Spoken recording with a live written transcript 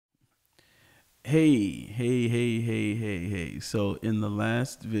Hey. So in the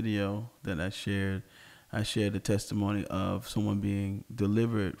last video that I shared a testimony of someone being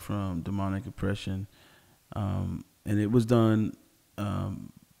delivered from demonic oppression. And it was done,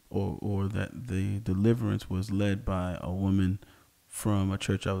 or that the deliverance was led by a woman from a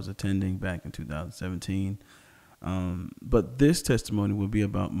church I was attending back in 2017. But this testimony will be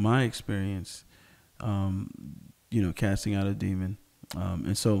about my experience, um, casting out a demon.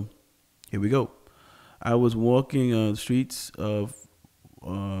 And so here we go. I was walking the streets of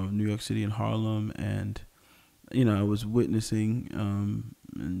New York City and Harlem, and I was witnessing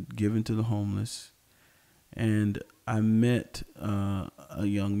and giving to the homeless, and I met a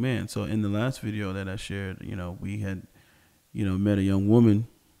young man. So in the last video that I shared, we had met a young woman,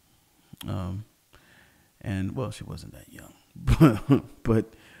 um, and well, she wasn't that young,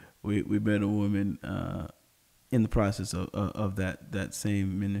 but we met a woman in the process of that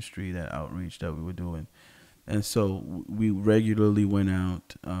same ministry, that outreach that we were doing. And so we regularly went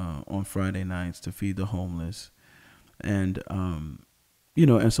out on Friday nights to feed the homeless, and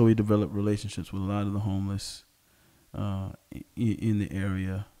and so we developed relationships with a lot of the homeless in the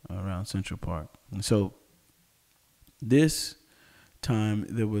area around Central Park. And so this time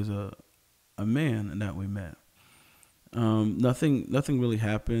there was a man that we met. Nothing really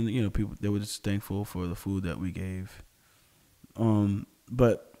happened. People, they were just thankful for the food that we gave.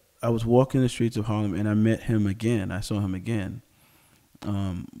 But I was walking the streets of Harlem and I met him again. I saw him again.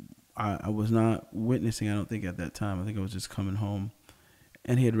 I was not witnessing, I don't think, at that time. I think I was just coming home,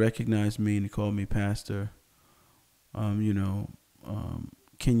 and he had recognized me and he called me pastor. um, you know,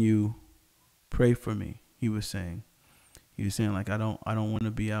 can you pray for me? He was saying, like, I don't want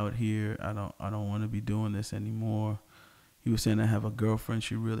to be out here. I don't want to be doing this anymore. He was saying, I have a girlfriend.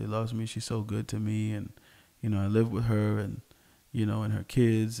 She really loves me. She's so good to me. And, I live with her, and, and her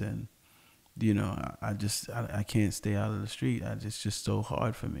kids. And, I can't stay out of the street. Just so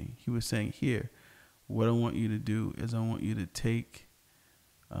hard for me. He was saying, here, what I want you to do is I want you to take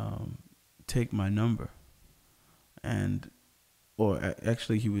my number. And,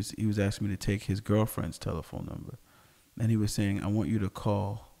 actually, he was asking me to take his girlfriend's telephone number. And he was saying, I want you to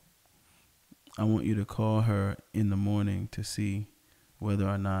call her in the morning to see whether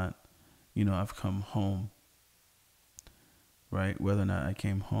or not, I've come home, right? Whether or not I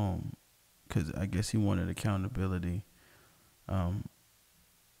came home. Because I guess he wanted accountability. Um,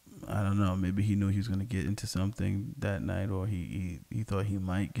 I don't know. Maybe he knew he was going to get into something that night, or he thought he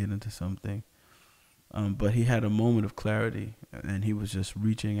might get into something. But he had a moment of clarity, and he was just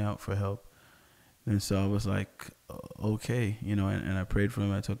reaching out for help. And so I was like, okay, and I prayed for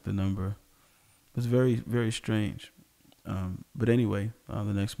him. I took the number. It was very, very strange. But anyway, the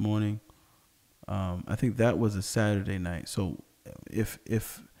next morning, I think that was a Saturday night. So if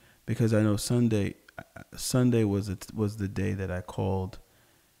because I know Sunday was the day that I called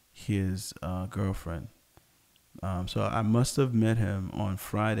his girlfriend. So I must have met him on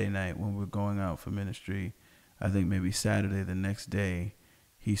Friday night when we were going out for ministry. I think maybe Saturday, the next day,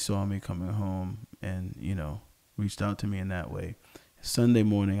 he saw me coming home and, reached out to me in that way. Sunday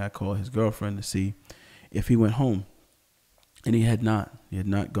morning, I called his girlfriend to see if he went home. And he had not. He had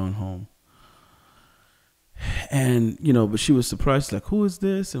not gone home. And, but she was surprised, like, who is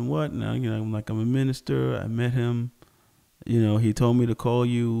this and what? And I'm like, I'm a minister. I met him. He told me to call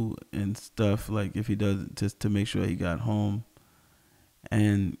you and stuff, like, if he does, just to make sure he got home.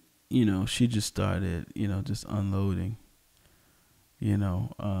 And, she just started, just unloading,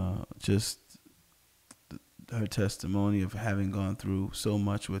 just her testimony of having gone through so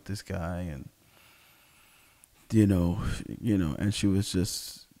much with this guy. And, and she was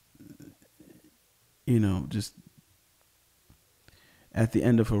just, just at the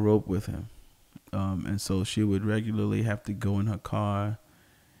end of her rope with him. And so she would regularly have to go in her car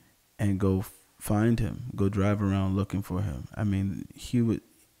and go find him, go drive around looking for him. I mean, she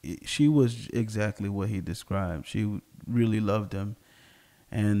was exactly what he described. She really loved him.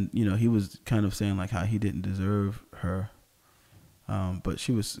 And, he was kind of saying, like, how he didn't deserve her. But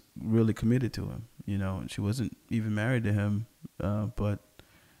she was really committed to him, and she wasn't even married to him. But,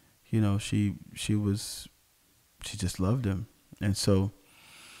 she just loved him. And so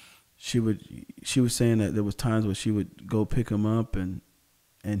she was saying that there was times where she would go pick him up, and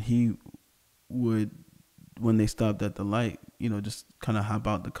he would, when they stopped at the light, just kind of hop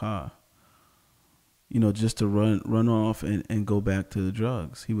out the car, just to run off and go back to the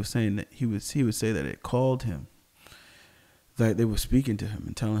drugs. He was saying that he would say that it called him, like they were speaking to him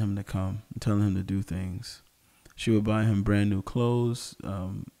and telling him to come and telling him to do things. She would buy him brand new clothes.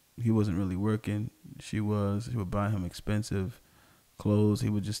 He wasn't really working. She would buy him expensive clothes. He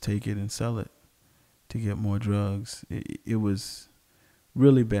would just take it and sell it. to get more drugs. It was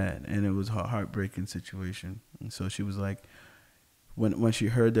really bad, and it was a heartbreaking situation. And so she was like, when she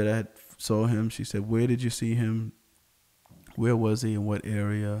heard that I had saw him, she said, "Where did you see him? Where was he? In what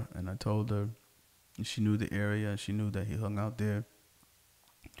area?" And I told her, and she knew the area. She knew that he hung out there.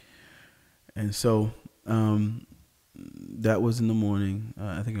 And so that was in the morning.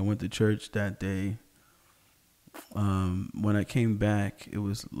 I think I went to church that day. When I came back, it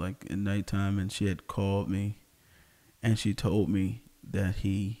was like at nighttime, and she had called me, and she told me that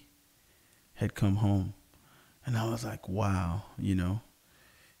he had come home. And I was like, wow, he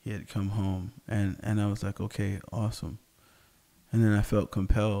had come home. And I was like, okay, awesome. And then I felt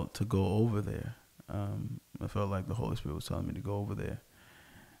compelled to go over there. I felt like the Holy Spirit was telling me to go over there.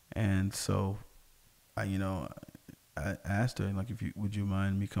 And so I asked her, like, would you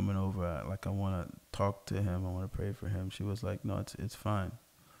mind me coming over? I want to talk to him. I want to pray for him. She was like, no, it's fine.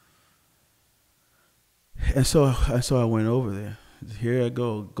 And so I went over there. Here I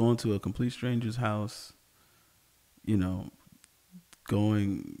go, going to a complete stranger's house, going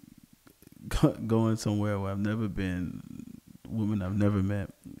somewhere where I've never been, women I've never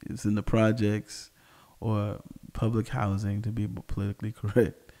met. It's in the projects or public housing, to be politically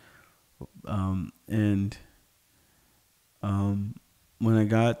correct. When I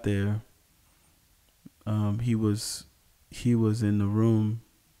got there, he was in the room.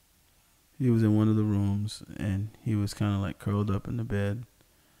 He was in one of the rooms, and he was kind of like curled up in the bed.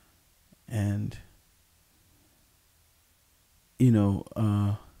 And,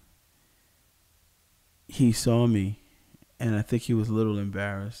 he saw me, and I think he was a little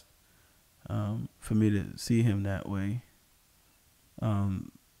embarrassed for me to see him that way.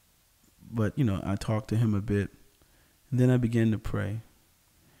 But, I talked to him a bit, and then I began to pray.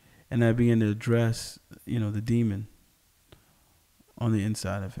 And I began to address, the demon on the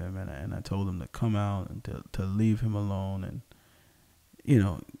inside of him. And I told him to come out and to leave him alone, and,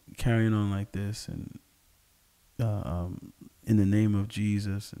 carrying on like this, and in the name of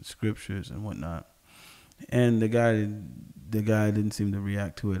Jesus and scriptures and whatnot. And the guy didn't seem to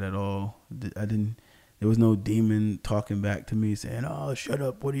react to it at all. There was no demon talking back to me saying, "Oh, shut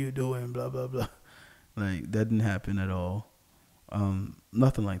up, what are you doing?" Blah, blah, blah. Like, that didn't happen at all.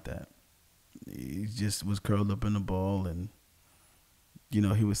 Nothing like that. He just was curled up in a ball, and,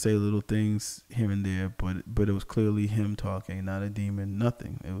 he would say little things here and there, but it was clearly him talking, not a demon,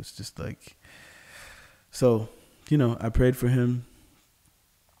 nothing. It was just like, so, I prayed for him,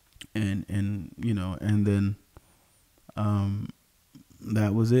 and then,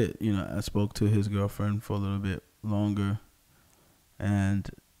 that was it. I spoke to his girlfriend for a little bit longer, and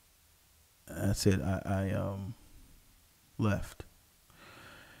that's it. I left.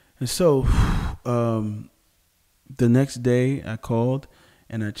 And so, the next day I called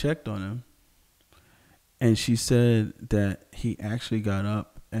and I checked on him, and she said that he actually got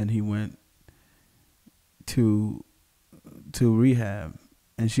up and he went to rehab.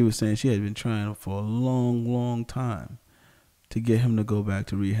 And she was saying she had been trying for a long, long time to get him to go back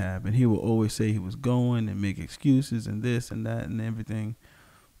to rehab. And he would always say he was going and make excuses and this and that and everything.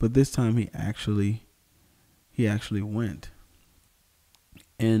 But this time he actually went.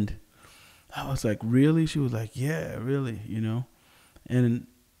 And I was like, really? She was like, yeah, really, And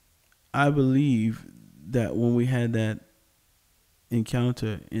I believe that when we had that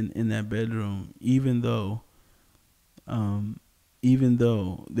encounter in that bedroom, even though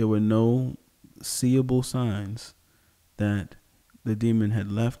there were no seeable signs that the demon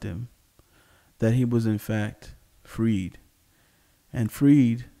had left him, that he was in fact freed, and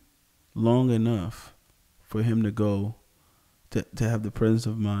freed long enough for him to go to have the presence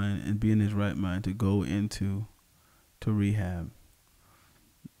of mind and be in his right mind to go into rehab.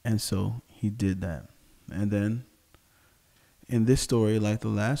 And so he did that. And then in this story, like the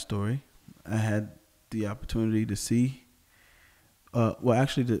last story, I had the opportunity to see,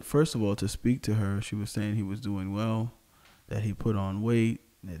 first of all, to speak to her. She was saying he was doing well, that he put on weight,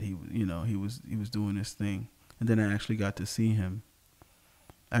 that he was doing this thing. And then I actually got to see him.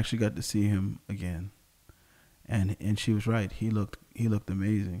 Again. And she was right. He looked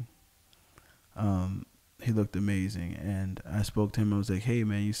amazing. He looked amazing. And I spoke to him. I was like, "Hey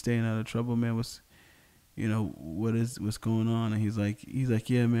man, you staying out of trouble, man? What's going on?" And he's like,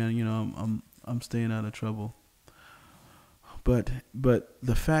 "Yeah, man, I'm staying out of trouble." But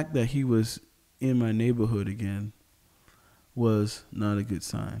the fact that he was in my neighborhood again was not a good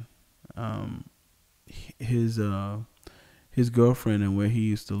sign. His girlfriend and where he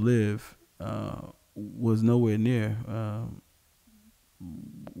used to live was nowhere near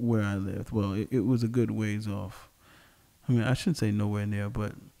where I lived. Well, it was a good ways off. I mean, I shouldn't say nowhere near,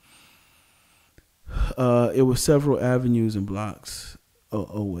 but it was several avenues and blocks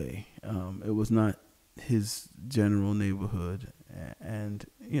away. It was not his general neighborhood, and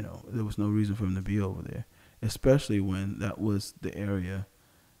there was no reason for him to be over there, especially when that was the area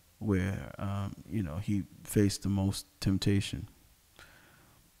where he faced the most temptation.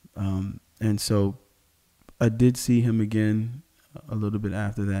 And so I did see him again a little bit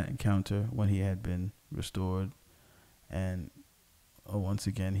after that encounter when he had been restored, and once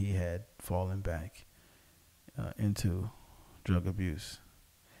again he had fallen back into drug abuse.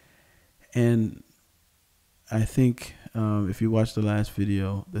 And I think if you watch the last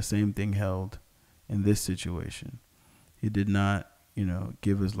video, the same thing held in this situation. He did not,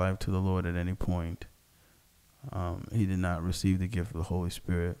 give his life to the Lord at any point. He did not receive the gift of the Holy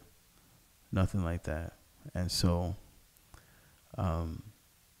Spirit, nothing like that. And so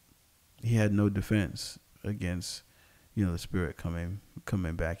he had no defense against, the Spirit coming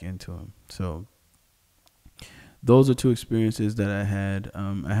back into him. So those are two experiences that I had.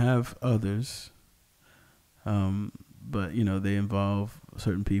 I have others, but they involve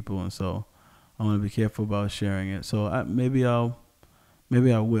certain people, and so I want to be careful about sharing it. So maybe I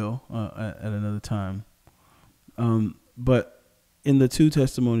will at another time. But in the two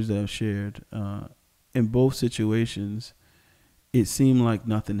testimonies that I've shared, in both situations, it seemed like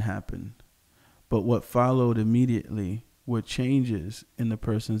nothing happened. But what followed immediately were changes in the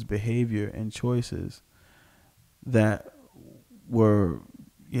person's behavior and choices that were,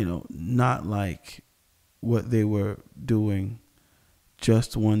 not like what they were doing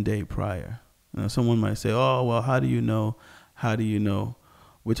just one day prior. Now, someone might say, oh, well, how do you know? How do you know?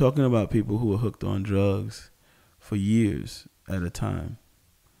 We're talking about people who are hooked on drugs for years at a time,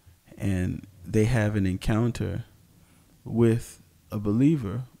 and they have an encounter with a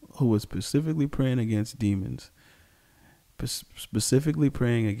believer who was specifically praying against demons, specifically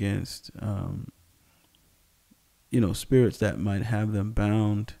praying against spirits that might have them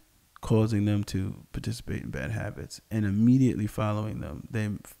bound, causing them to participate in bad habits. And immediately following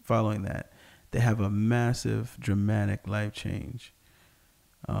that, they have a massive, dramatic life change.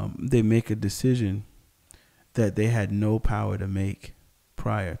 They make a decision that they had no power to make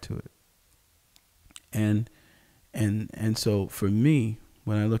prior to it. And so for me,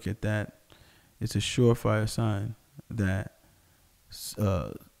 when I look at that, it's a surefire sign that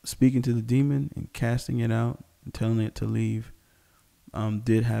speaking to the demon and casting it out and telling it to leave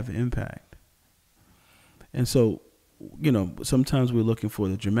did have impact. And so, sometimes we're looking for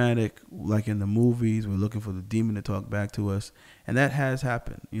the dramatic, like in the movies, we're looking for the demon to talk back to us. And that has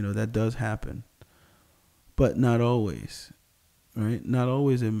happened. That does happen. But not always, right? Not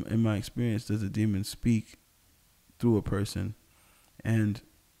always in my experience does a demon speak through a person. And,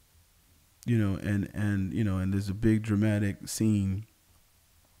 and there's a big dramatic scene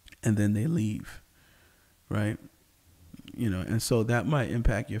and then they leave, right? And so that might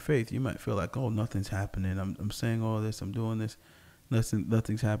impact your faith. You might feel like, oh, nothing's happening. I'm saying all this, I'm doing this,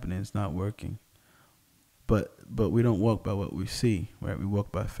 nothing's happening. It's not working. But we don't walk by what we see, right? We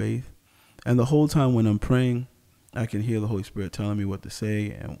walk by faith. And the whole time when I'm praying, I can hear the Holy Spirit telling me what to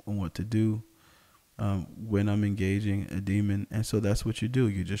say and what to do when I'm engaging a demon. And so that's what you do.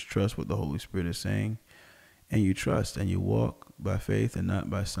 You just trust what the Holy Spirit is saying, and you trust and you walk by faith and not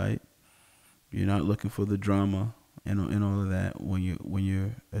by sight. You're not looking for the drama and all of that when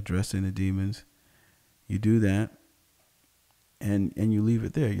you're addressing the demons. You do that and you leave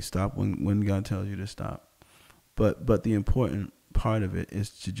it there. You stop when God tells you to stop. But the important part of it is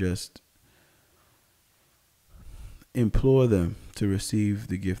to just implore them to receive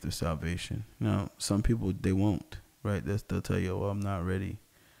the gift of salvation. Now, some people, they won't, right? They'll tell you, well, I'm not ready.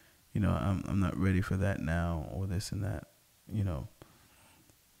 I'm not ready for that now, or this and that,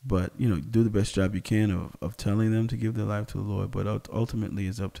 But, do the best job you can of telling them to give their life to the Lord. But ultimately,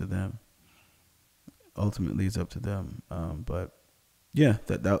 it's up to them. But, yeah,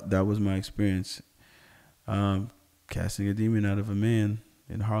 that was my experience. Casting a demon out of a man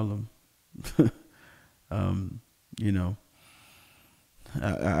in Harlem.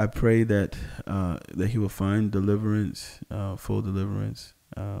 I pray that he will find deliverance, full deliverance,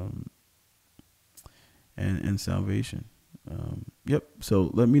 and salvation. Yep.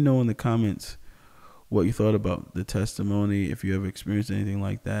 So let me know in the comments what you thought about the testimony, if you ever experienced anything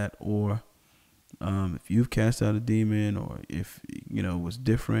like that, or if you've cast out a demon, or if it was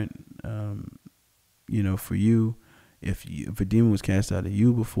different, for you, if a demon was cast out of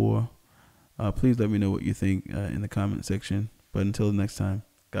you before. Please let me know what you think in the comment section. But until next time,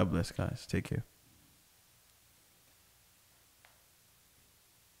 God bless, guys. Take care.